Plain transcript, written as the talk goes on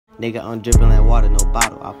Nigga, I'm dripping like water, no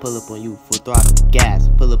bottle. I pull up on you, full throttle, gas.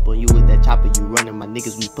 Pull up on you with that chopper, you running. My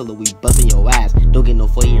niggas, we pull up, we busting your ass. Don't get no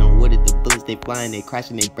for you on with it. The bullets, they flying, they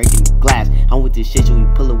crashing, they breaking the glass. I'm with this shit, we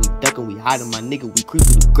pull up, we ducking, we hiding. My nigga, we creep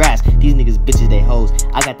through the grass. These niggas, bitches, they hoes.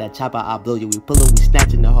 I got that chopper, I blow you. We pull up, we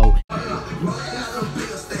snatching the hoe.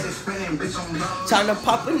 Tryna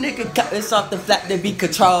pop a nigga, cut this off the flat, they be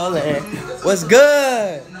controlling. What's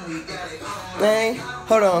good? Man,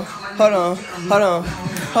 hold on,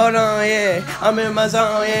 yeah. I'm in my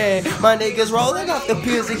zone, yeah. My niggas rolling off the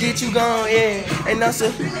pills to get you gone, yeah. And I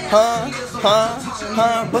said,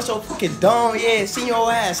 bust your fucking dome, yeah. Send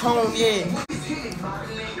your ass home, yeah.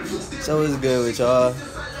 So what's good with y'all?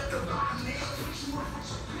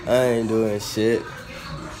 I ain't doing shit.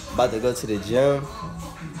 About to go to the gym.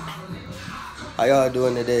 How y'all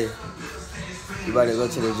doing today? You about to go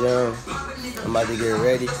to the gym? I'm about to get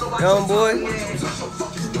ready. Young boy,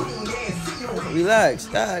 relax.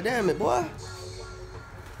 God damn it, boy.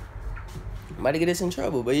 I'm about to get this in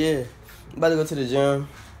trouble, but yeah. I'm about to go to the gym.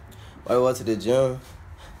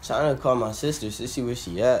 Trying to call my sister to see where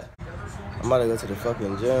she at. I'm about to go to the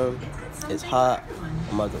fucking gym. It's hot.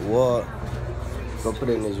 I'm about to walk. Go put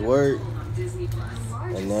in this work.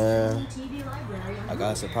 And then I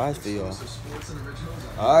got a surprise for y'all.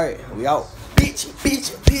 Alright, we out.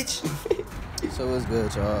 Bitch. So what's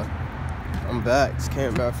good, y'all? I'm back. Just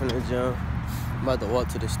came back from the gym. I'm about to walk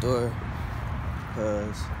to the store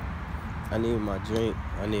because I need my drink.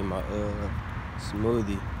 I need my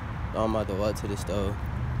smoothie. So I'm about to walk to the store.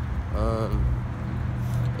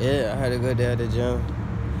 Yeah, I had a good day at the gym.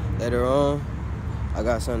 Later on, I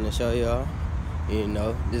got something to show y'all. You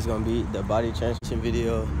know, this is gonna be the body transition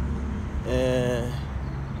video, and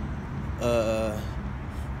I'm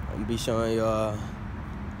gonna be showing y'all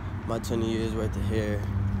my 20 years worth of hair.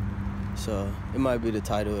 So it might be the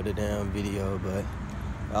title of the damn video, but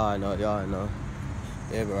y'all know.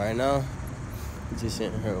 Yeah, but right now, I'm just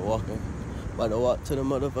sitting here walking. About to walk to the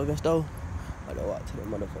motherfucking store.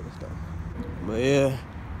 But yeah,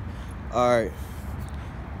 alright.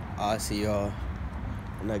 I'll see y'all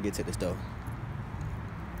when I get to the store.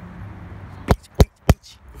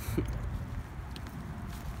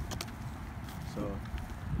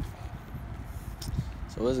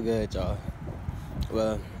 So what's good, y'all?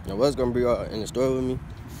 Well, I was gonna be in the store with me,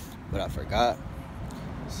 but I forgot.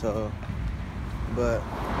 So, but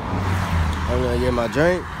I'm gonna get my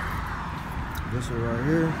drink. This one right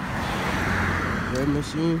here, red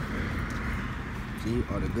machine. See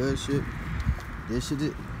all the good shit. This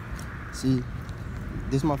shit. See,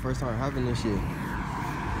 this is my first time having this shit.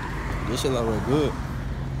 This shit look real good.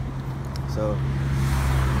 So,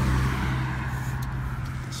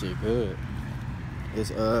 shit good.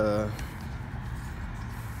 It's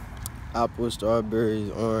apple, strawberries,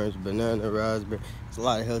 orange, banana, raspberry. It's a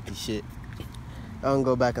lot of healthy shit. I can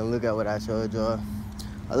go back and look at what I showed y'all.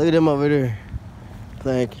 I look at them over there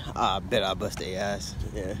playing. I bet I bust their ass.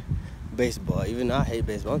 Yeah, baseball. Even though I hate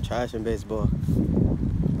baseball, I'm trash in baseball.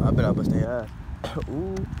 I bet I bust their ass.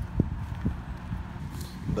 Ooh.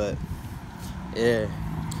 But yeah,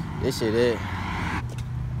 this shit it.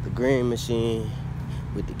 The green machine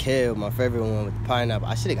with the kale, my favorite one with the pineapple.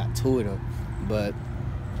 I should have got 2 of them, but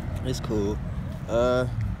it's cool. But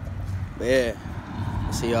yeah,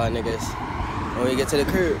 I'll see y'all niggas when we get to the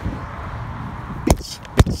crib. Bitch.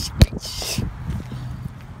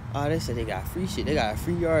 Oh, they said they got free shit. They got a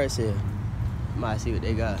free yard sale. Might see what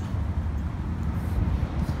they got.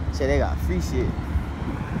 Say they got free shit.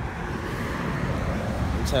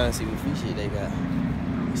 I'm trying to see what free shit they got.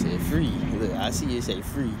 It said free. Look, I see it say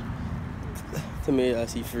free. To me, I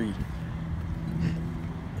see free.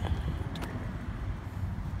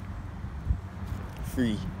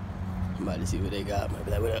 Free. I'm about to see what they got. Might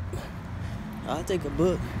be like, what up? I'll take a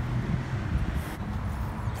book.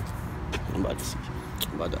 I'm about to see.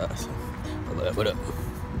 I'm about to ask. What up?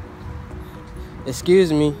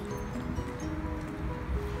 Excuse me.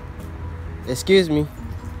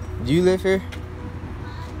 Do you live here?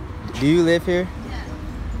 Yeah.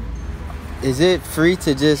 Is it free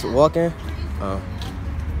to just walk in? Oh.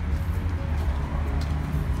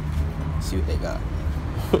 See what they got.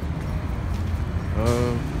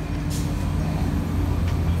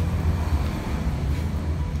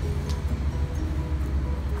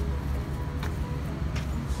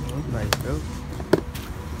 Nice belt.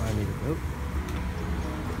 I need a belt.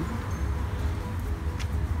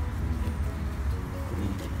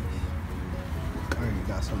 I already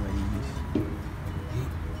got some of these.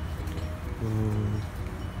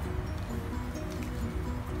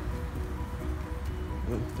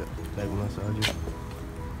 Back massager.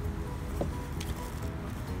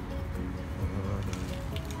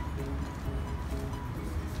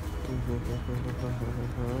 Hold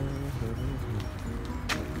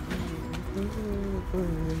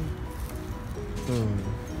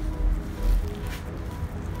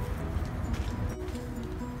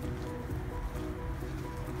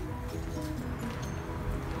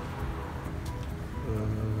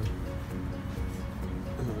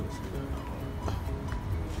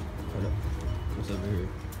up. What's over here?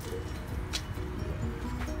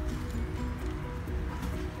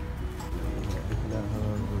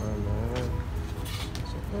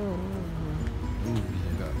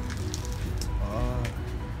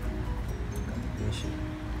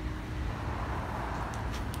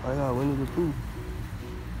 I got Winnie the Pooh.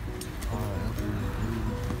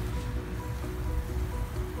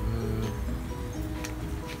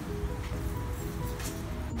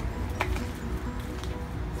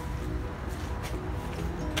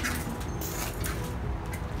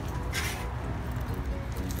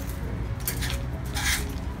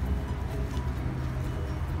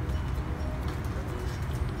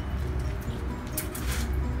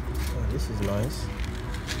 This is nice.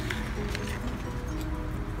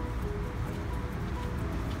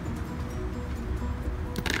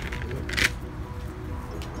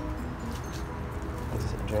 This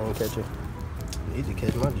is a drain catcher. I need to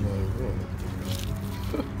catch my drain.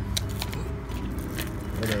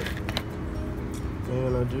 What up?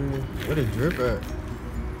 Man, I do. Where the drip at?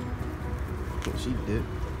 Oh, she dipped.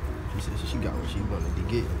 She said she got what she wanted to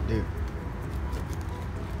get there.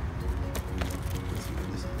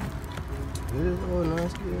 It is all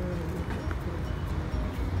nice, yeah.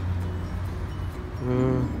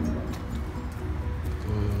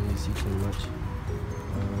 You see too much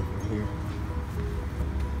here.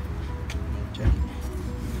 Check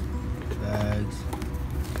bags.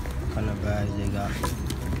 What kind of bags they got?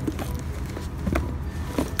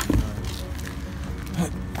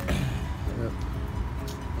 Yep.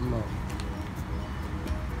 I'm out.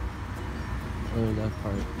 Oh, that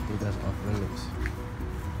part. I think that's off limits.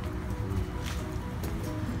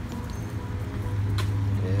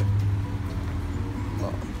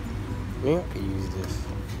 Yeah, I can use this.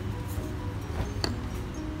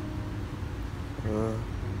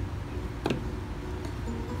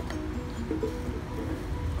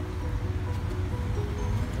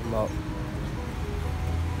 I'm out.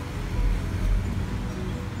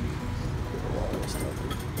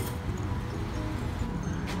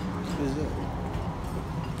 What is that?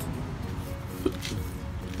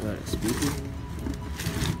 Got a speaker.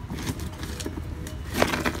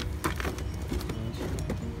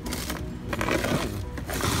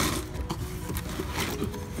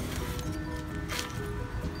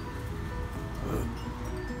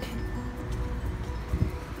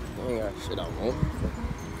 Shit, I won't.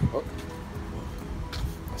 Oh.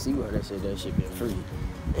 I see why they said that shit been free.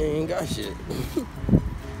 They ain't got shit.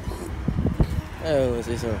 I wanna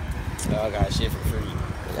say something. Oh, I got shit for free.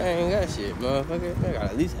 I ain't got shit, motherfucker. I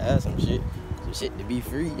gotta at least have some shit. Some shit to be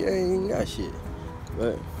free. I ain't got shit.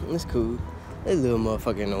 But it's cool. There's a little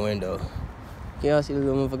motherfucker in the window. Can y'all see the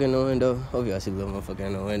little motherfucker in the window? Hope y'all see the little motherfucker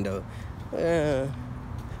in the window. Yeah.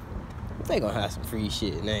 They gonna have some free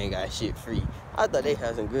shit and they ain't got shit free. I thought they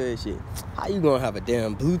had some good shit. How you gonna have a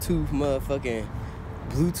damn Bluetooth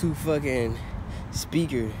fucking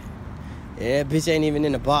speaker? Yeah, that bitch ain't even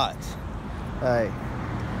in the box. Like,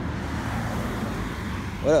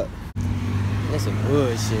 what up? That's some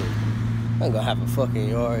bullshit. I'm gonna have a fucking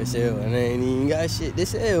yard sale and they ain't even got shit to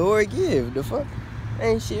sell or give. The fuck?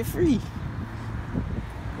 Ain't shit free.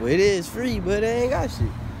 Well, it is free, but they ain't got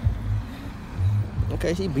shit.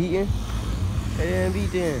 Okay, she beating. They didn't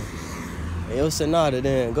beat then. Hey, yo, Sonata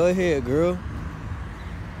then. Go ahead, girl.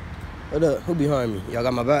 What up? Who behind me? Y'all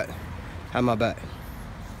got my back? Have my back.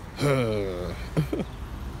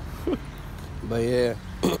 But yeah.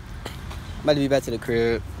 I'm about to be back to the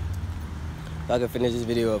crib. So I can finish this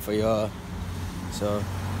video up for y'all. So,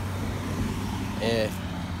 yeah.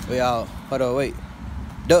 We out. Hold on, wait.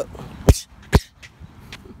 Duck.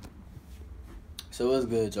 So what's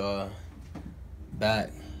good, y'all?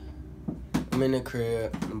 Back. I'm in the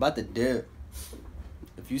crib. I'm about to dip.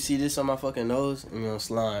 If you see this on my fucking nose, I'm gonna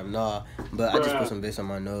slime. Nah, but I just put some bitch on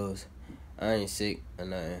my nose. I ain't sick or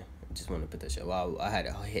nothing. I just want to put that shit. Well, I had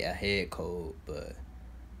a head cold, but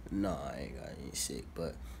nah, I ain't sick.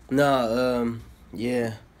 But nah,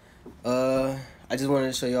 yeah. I just wanted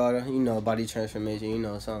to show y'all, body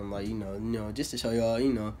transformation. Something like, just to show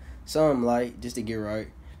y'all, something like just to get right.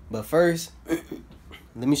 But first,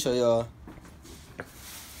 let me show y'all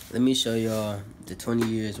the 20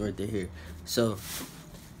 years worth of hair. So,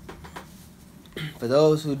 for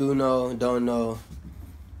those who don't know,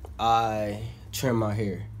 I trim my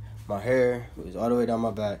hair. My hair was all the way down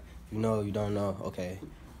my back. You know, you don't know. Okay,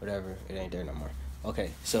 whatever. It ain't there no more.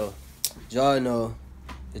 Okay, so y'all know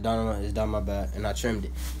it's down my back, and I trimmed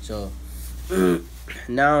it. So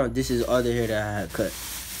now this is all the hair that I had cut.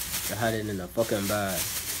 I had it in a fucking bag.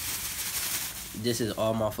 This is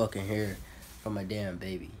all my fucking hair from my damn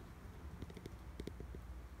baby.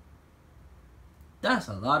 That's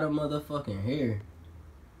a lot of motherfucking hair.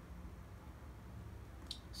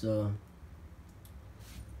 So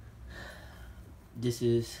this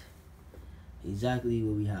is exactly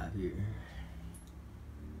what we have here.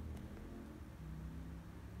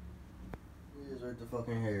 Here's right the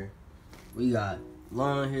fucking hair. We got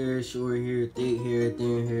long hair, short hair, thick hair,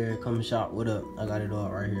 thin hair. Come shop, what up? I got it all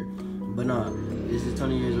right here. But nah, this is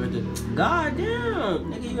 20 years worth of. God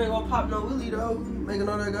damn, nigga, you ain't gonna pop no willy though. Making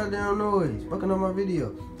all that goddamn noise, fucking on my video.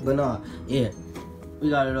 But nah, yeah, we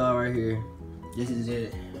got it all right here. This is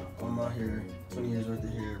it on my hair. 20 years worth of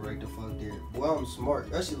hair, right the fuck there. Boy, I'm smart.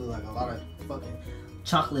 That shit look like a lot of fucking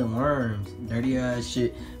chocolate worms, dirty ass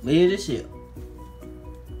shit. But yeah, this shit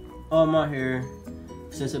all my hair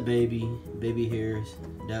since a baby hairs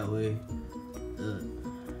that way.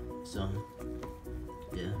 So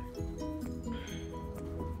yeah.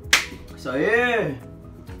 So yeah,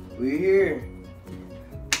 we here.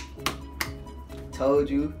 Told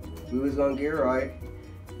you we was gonna get right.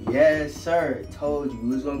 Yes, sir. Told you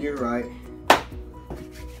we was gonna get right.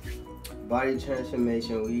 Body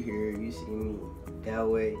transformation, we here. You see me that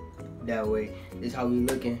way, that way. This how we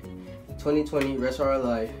looking. 2020, rest of our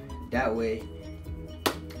life, that way.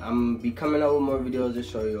 I'm be coming out with more videos to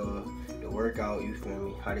show y'all the workout, you feel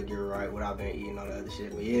me? How to get right, what I've been eating, all that other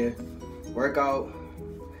shit. But yeah, workout.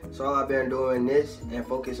 So all I've been doing this and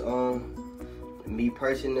focus on me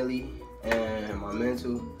personally and my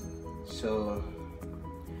mental. So,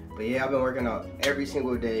 but yeah, I've been working out every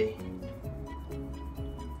single day.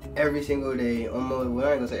 Every single day, almost, well,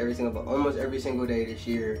 I ain't gonna say every single, but almost every single day this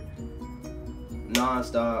year.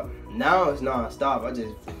 Non-stop. Now it's non-stop.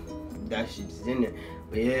 That shit's in there.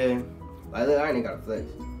 But yeah, like look, I ain't got to flex.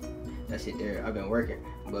 That shit there, I've been working.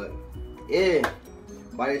 But yeah,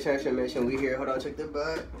 body transformation, we here. Hold on, check the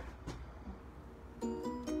back.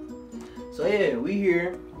 So yeah, we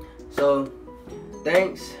here. So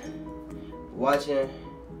thanks for watching.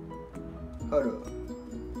 Hold on.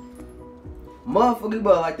 Motherfucker, you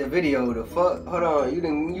better like the video. The fuck? Hold on, you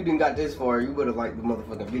didn't got this far. You better like the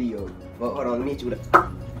motherfucking video. But hold on, let me hit you with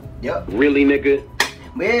a. Yep. Really, nigga?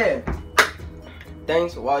 But yeah.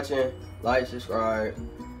 Thanks for watching. Like, subscribe,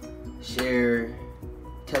 share,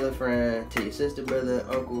 tell a friend, tell your sister, brother,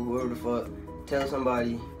 uncle, whoever the fuck. Tell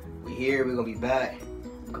somebody. We here. We're gonna be back.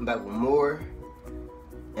 Come back with more,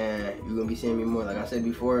 and you're gonna be seeing me more. Like I said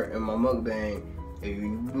before in my mukbang. If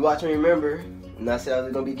you watch me, remember. And I said I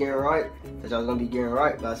was gonna be getting right. I said I was gonna be getting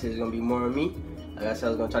right, but I said it's gonna be more on me. Like I said, I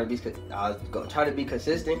was gonna try to be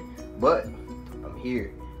consistent, but I'm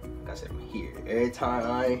here. Like I said, I'm here. Every time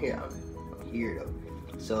I ain't here, I'm here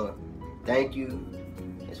though. So thank you.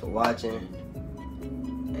 Thanks for watching.